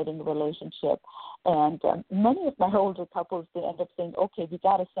exciting relationship. And many of my older couples, they end up saying, okay, we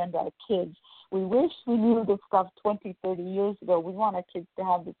got to send our kids. We wish we knew this stuff 20, 30 years ago. We want our kids to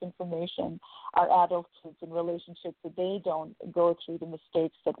have this information, our adult kids in relationships, so they don't go through the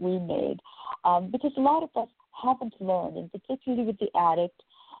mistakes that we made. Because a lot of us haven't learned, and particularly with the addict,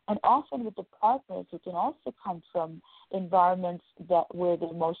 and often with the partners who can also come from environments where the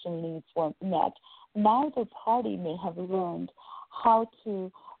emotional needs weren't met. Neither party may have learned how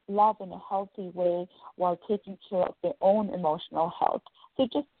to love in a healthy way while taking care of their own emotional health. So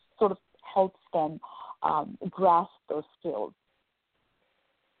it just sort of helps them grasp those skills.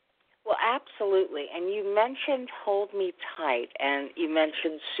 Well, absolutely. And you mentioned Hold Me Tight, and you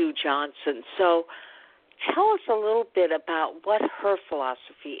mentioned Sue Johnson. So tell us a little bit about what her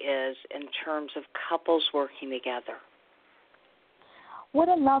philosophy is in terms of couples working together. What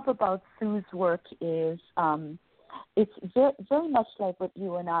I love about Sue's work is it's very much like what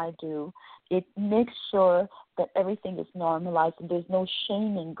you and I do. It makes sure that everything is normalized and there's no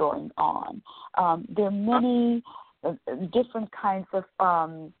shaming going on. There are many different kinds of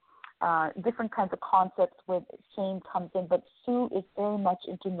concepts where shame comes in, but Sue is very much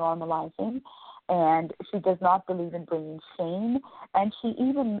into normalizing, and she does not believe in bringing shame, and she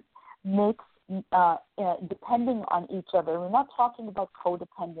even makes depending on each other. We're not talking about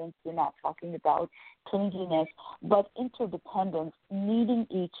codependence. We're not talking about clinginess, but interdependence, needing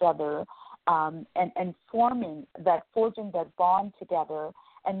each other, and forging that bond together,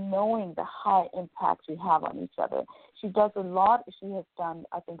 and knowing the high impact we have on each other. She does a lot. She has done,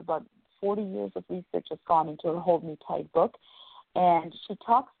 I think, about 40 years of research has gone into her Hold Me Tight book, and she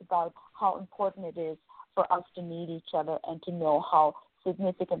talks about how important it is for us to need each other and to know how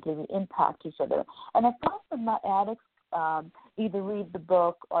significantly we impact each other. And I thought that my addicts either read the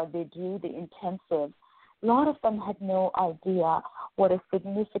book or they do the intensive. A lot of them had no idea what a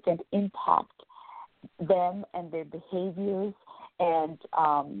significant impact them and their behaviors and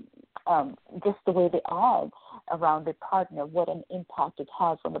just the way they are around their partner, what an impact it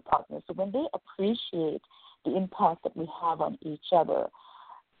has on the partner. So when they appreciate the impact that we have on each other,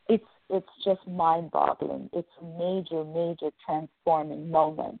 it's just mind-boggling. It's a major, major transforming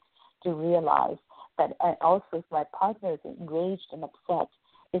moment to realize that, and also if my partner is enraged and upset,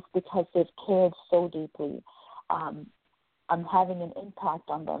 it's because they've cared so deeply. I'm having an impact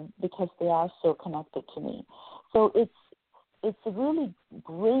on them because they are so connected to me. So it's a really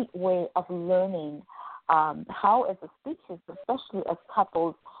great way of learning how, as a species, especially as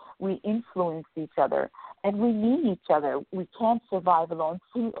couples, we influence each other and we need each other. We can't survive alone.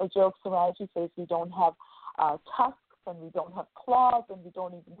 Sue jokes around. She says we don't have tusks and we don't have claws and we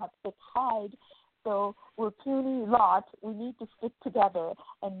don't even have thick hide. So we're a puny lot. We need to stick together.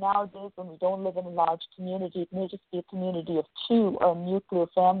 And nowadays, when we don't live in a large community, it may just be a community of two or a nuclear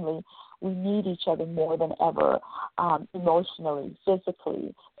family. We need each other more than ever, emotionally,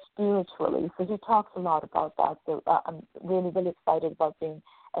 physically, spiritually. So he talks a lot about that. So I'm really, really excited about being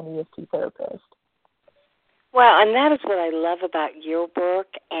an EFT therapist. Well, and that is what I love about your work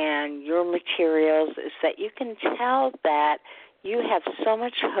and your materials is that you can tell that you have so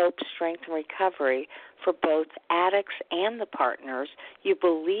much hope, strength, and recovery for both addicts and the partners. You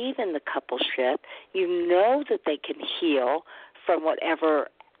believe in the coupleship. You know that they can heal from whatever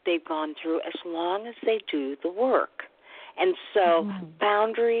they've gone through as long as they do the work. And so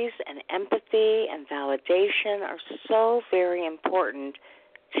boundaries and empathy and validation are so very important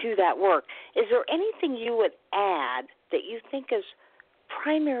to that work. Is there anything you would add that you think is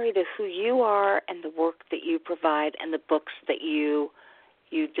primary to who you are and the work that you provide and the books that you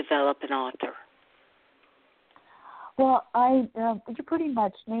develop and author? Well, you pretty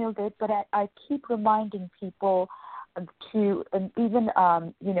much nailed it, but I keep reminding people to, and even,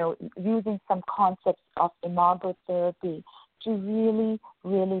 using some concepts of imago therapy to really,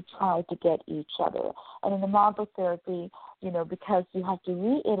 really try to get each other. And in imago therapy, because you have to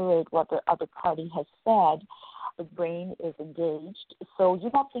reiterate what the other party has said, the brain is engaged. So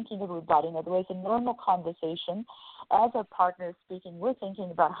you're not thinking of rebutting. Otherwise, in normal conversation, as a partner is speaking, we're thinking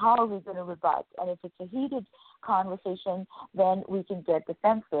about how are we going to rebut. And if it's a heated conversation, then we can get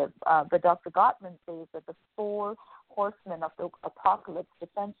defensive. But Dr. Gottman says that the 4 horsemen of the apocalypse,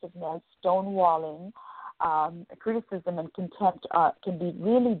 defensiveness, stonewalling, criticism, and contempt can be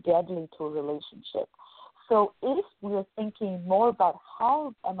really deadly to a relationship. So if we're thinking more about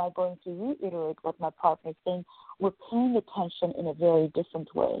how am I going to reiterate what my partner is saying, we're paying attention in a very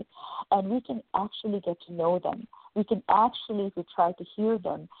different way. And we can actually get to know them. We can actually, if we try to hear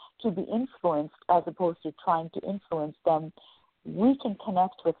them, to be influenced as opposed to trying to influence them, we can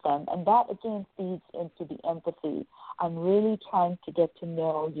connect with them. And that, again, feeds into the empathy. I'm really trying to get to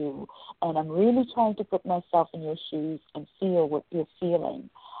know you, and I'm really trying to put myself in your shoes and feel what you're feeling.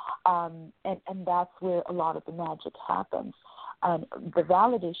 And that's where a lot of the magic happens. And the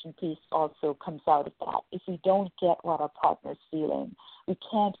validation piece also comes out of that. If we don't get what our partner's feeling, we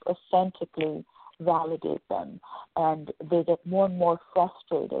can't authentically validate them, and they get more and more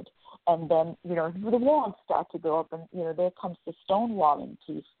frustrated. And then, the walls start to go up, and, there comes the stonewalling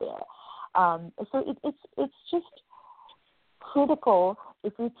piece there. So it's just critical,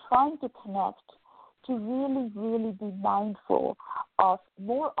 if we're trying to connect, to really, really be mindful of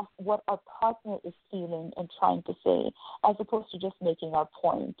more of what our partner is feeling and trying to say, as opposed to just making our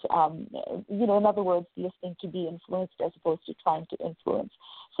point. In other words, listening to be influenced as opposed to trying to influence.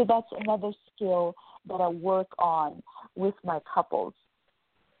 So that's another skill that I work on with my couples.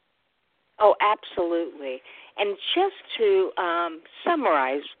 Oh, absolutely. And just to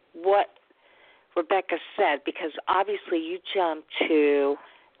summarize what Rebecca said, because obviously you jumped to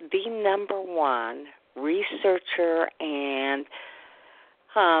the number one researcher, and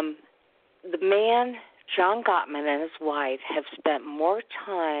the man, John Gottman, and his wife have spent more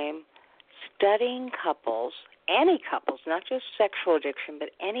time studying couples, any couples, not just sexual addiction, but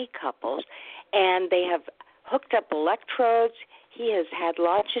any couples, and they have hooked up electrodes. He has had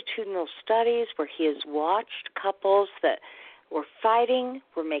longitudinal studies where he has watched couples that were fighting,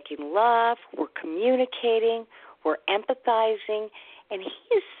 were making love, were communicating, were empathizing, and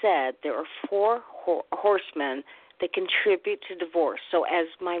he has said there are 4 horsemen that contribute to divorce. So as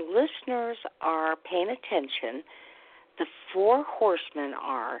my listeners are paying attention, the 4 horsemen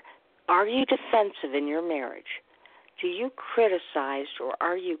are you defensive in your marriage? Do you criticize, or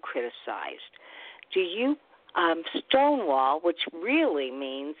are you criticized? Do you stonewall, which really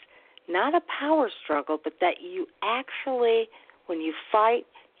means not a power struggle, but that you actually, when you fight,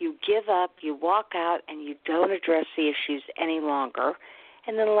 you give up, you walk out, and you don't address the issues any longer.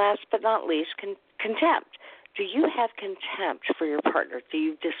 And then last but not least, contempt. Do you have contempt for your partner? Do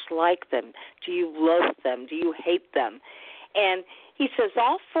you dislike them? Do you loathe them? Do you hate them? And he says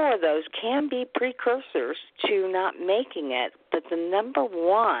all 4 of those can be precursors to not making it, but the number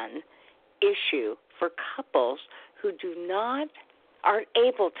one issue for couples who aren't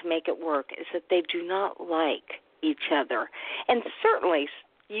able to make it work is that they do not like each other. And certainly,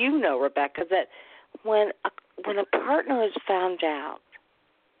 you know, Rebecca, that when a partner has found out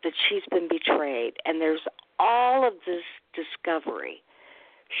that she's been betrayed and there's all of this discovery,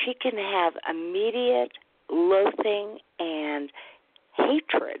 she can have immediate loathing and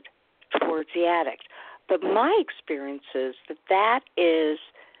hatred towards the addict. But my experience is that is,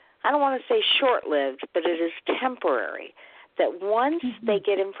 I don't want to say short-lived, but it is temporary. That once they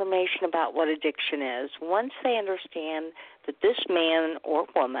get information about what addiction is, once they understand that this man or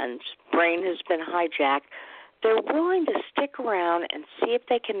woman's brain has been hijacked, they're willing to stick around and see if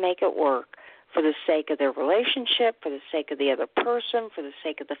they can make it work for the sake of their relationship, for the sake of the other person, for the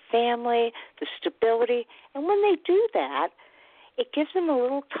sake of the family, the stability. And when they do that, it gives them a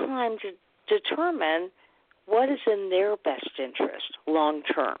little time to determine what is in their best interest long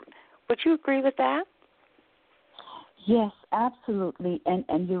term. Would you agree with that? Yes, absolutely.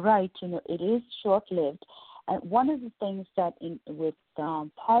 And you're right, you know, it is short-lived. And one of the things that with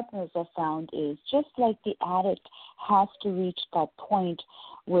partners I found is just like the addict has to reach that point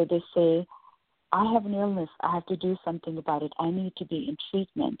where they say, I have an illness, I have to do something about it, I need to be in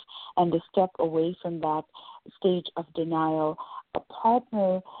treatment, and they step away from that stage of denial. A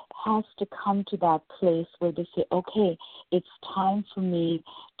partner has to come to that place where they say, okay, it's time for me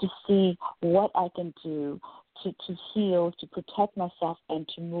to see what I can do to heal, to protect myself, and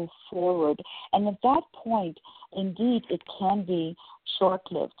to move forward. And at that point, indeed, it can be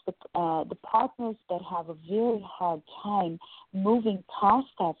short-lived. But the partners that have a very hard time moving past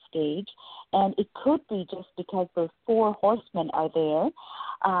that stage, and it could be just because those four horsemen are there,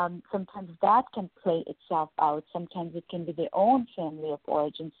 sometimes that can play itself out. Sometimes it can be their own family of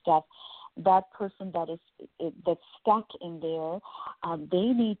origin stuff. That person that's stuck in there, they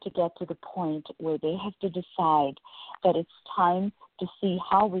need to get to the point where they have to decide that it's time to see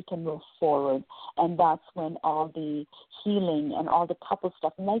how we can move forward. And that's when all the healing and all the couple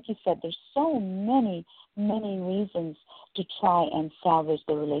stuff, and like you said, there's so many reasons to try and salvage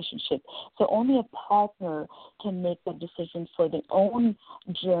the relationship. So only a partner can make that decision for their own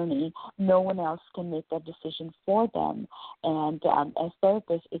journey. No one else can make that decision for them. And as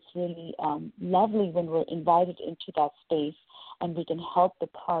therapists, it's really lovely when we're invited into that space and we can help the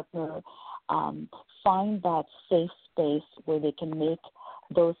partner find that safe space where they can make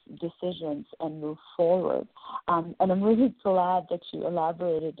those decisions and move forward. And I'm really glad that you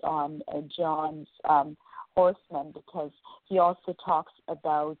elaborated on John's horseman, because he also talks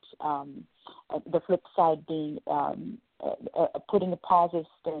about the flip side being putting a positive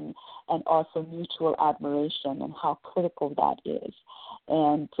spin and also mutual admiration and how critical that is.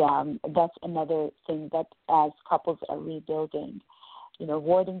 And that's another thing that as couples are rebuilding, you know,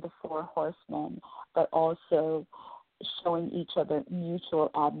 avoiding the four horsemen, but also showing each other mutual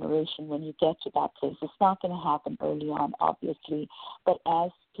admiration when you get to that place. It's not going to happen early on, obviously, but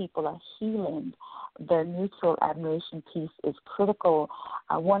as people are healing, their mutual admiration piece is critical.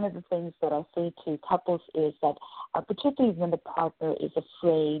 One of the things that I say to couples is that particularly when the partner is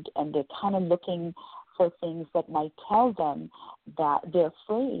afraid and they're kind of looking for things that might tell them that they're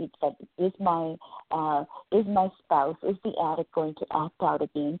afraid that is my spouse, is the addict going to act out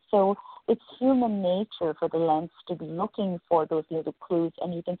again? So it's human nature for the lens to be looking for those little clues,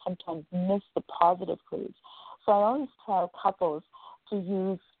 and you can sometimes miss the positive clues. So I always tell couples to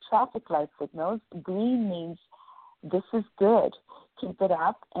use traffic light signals. Green means this is good, keep it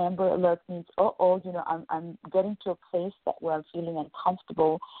up. Amber alert means, you know, I'm getting to a place where I'm feeling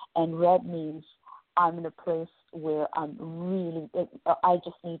uncomfortable. And red means I'm in a place where I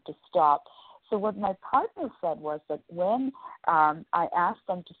just need to stop. So what my partner said was that when I asked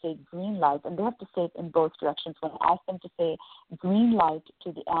them to say green light, and they have to say it in both directions, when I asked them to say green light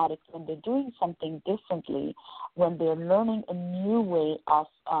to the addict when they're doing something differently, when they're learning a new way of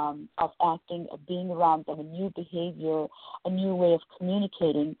acting, of being around them, a new behavior, a new way of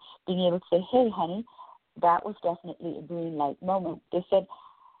communicating, being able to say, hey, honey, that was definitely a green light moment. They said,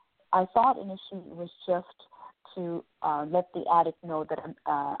 I thought initially it was just to let the addict know that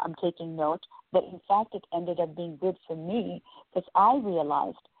I'm taking note, but in fact it ended up being good for me because I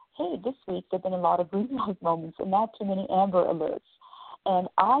realized, hey, this week there have been a lot of green light moments and not too many amber alerts. And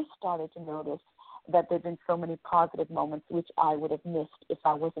I started to notice that there have been so many positive moments which I would have missed if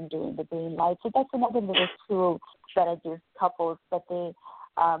I wasn't doing the green light. So that's another little tool that I give couples that they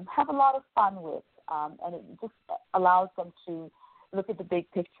have a lot of fun with, and it just allows them to look at the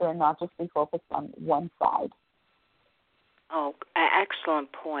big picture and not just be focused on one side. Oh,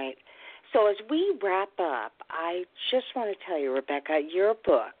 excellent point. So as we wrap up, I just want to tell you, Rebecca, your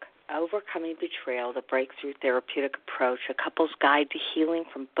book, Overcoming Betrayal, the Breakthrough Therapeutic Approach, a couple's guide to healing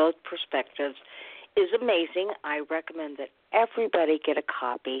from both perspectives, is amazing. I recommend that everybody get a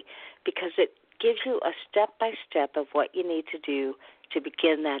copy because it gives you a step-by-step of what you need to do to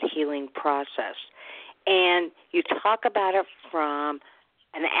begin that healing process. And you talk about it from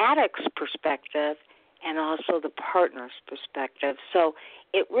an addict's perspective and also the partner's perspective. So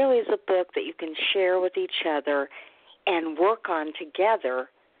it really is a book that you can share with each other and work on together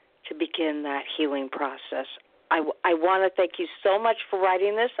to begin that healing process. I want to thank you so much for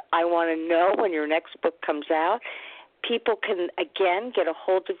writing this. I want to know when your next book comes out. People can, again, get a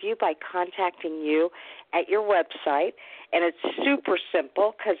hold of you by contacting you at your website, and it's super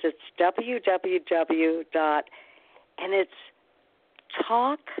simple because it's www. And it's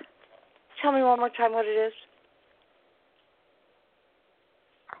talk. Tell me one more time what it is.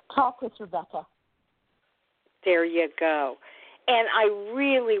 Talk with Rebecca. There you go. And I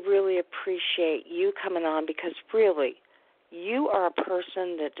really, really appreciate you coming on because really, you are a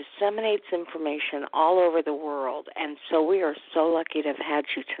person that disseminates information all over the world, and so we are so lucky to have had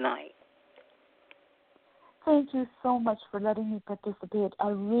you tonight. Thank you so much for letting me participate. I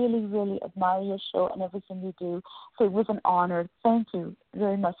really, really admire your show and everything you do. So it was an honor. Thank you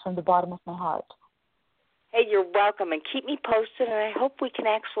very much from the bottom of my heart. Hey, you're welcome, and keep me posted, and I hope we can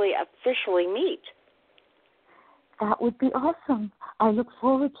actually officially meet. That would be awesome. I look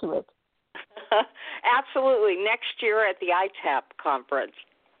forward to it. Absolutely. Next year at the ITAP conference.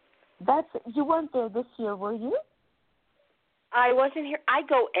 You weren't there this year, were you? I wasn't here. I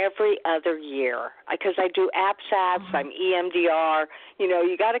go every other year because I do APSATs, I'm EMDR. You know,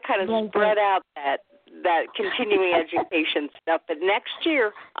 you got to kind of spread out that continuing education stuff. But next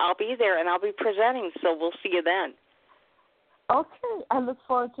year I'll be there and I'll be presenting, so we'll see you then. Okay, I look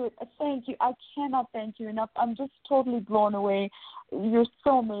forward to it. Thank you. I cannot thank you enough. I'm just totally blown away. You're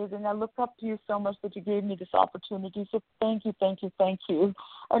so amazing. I look up to you so much that you gave me this opportunity. So thank you, thank you, thank you.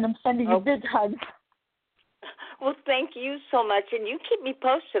 And I'm sending you big hugs. Well, thank you so much. And you keep me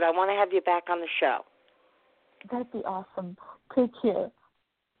posted. I want to have you back on the show. That'd be awesome. Take care.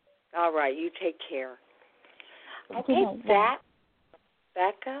 All right, you take care. Okay, that's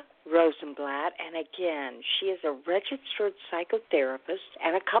Rebecca Rosenblat, and again, she is a registered psychotherapist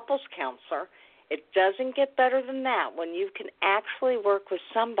and a couples counselor. It doesn't get better than that when you can actually work with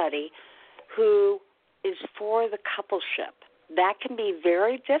somebody who is for the coupleship. That can be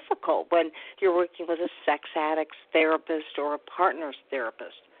very difficult when you're working with a sex addict's therapist or a partner's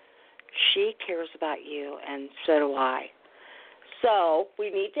therapist. She cares about you, and so do I. So we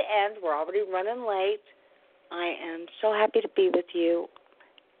need to end. We're already running late. I am so happy to be with you.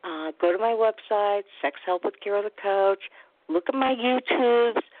 Go to my website, Sex Help with Carol the Coach. Look at my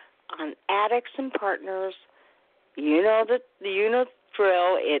YouTubes on addicts and partners. You know the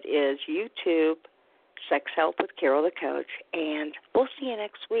drill. It is YouTube, Sex Help with Carol the Coach, and we'll see you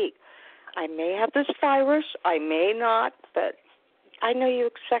next week. I may have this virus, I may not, but I know you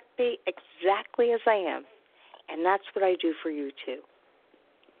accept me exactly as I am, and that's what I do for you too.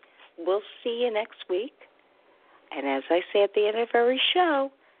 We'll see you next week, and as I say at the end of every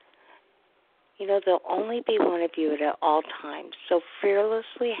show, you know, there'll only be one of you at all times, so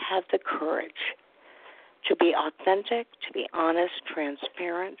fearlessly have the courage to be authentic, to be honest,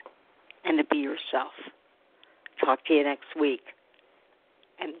 transparent, and to be yourself. Talk to you next week.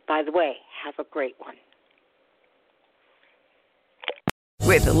 And by the way, have a great one.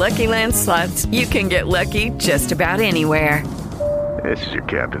 With the Lucky Land Slots, you can get lucky just about anywhere. This is your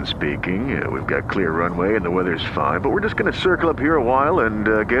captain speaking. We've got clear runway and the weather's fine, but we're just going to circle up here a while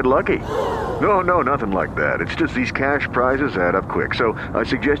and get lucky. No, nothing like that. It's just these cash prizes add up quick. So I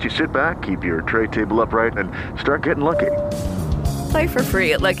suggest you sit back, keep your tray table upright, and start getting lucky. Play for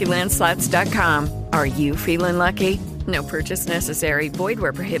free at LuckyLandSlots.com. Are you feeling lucky? No purchase necessary. Void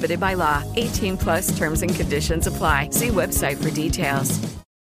where prohibited by law. 18+ terms and conditions apply. See website for details.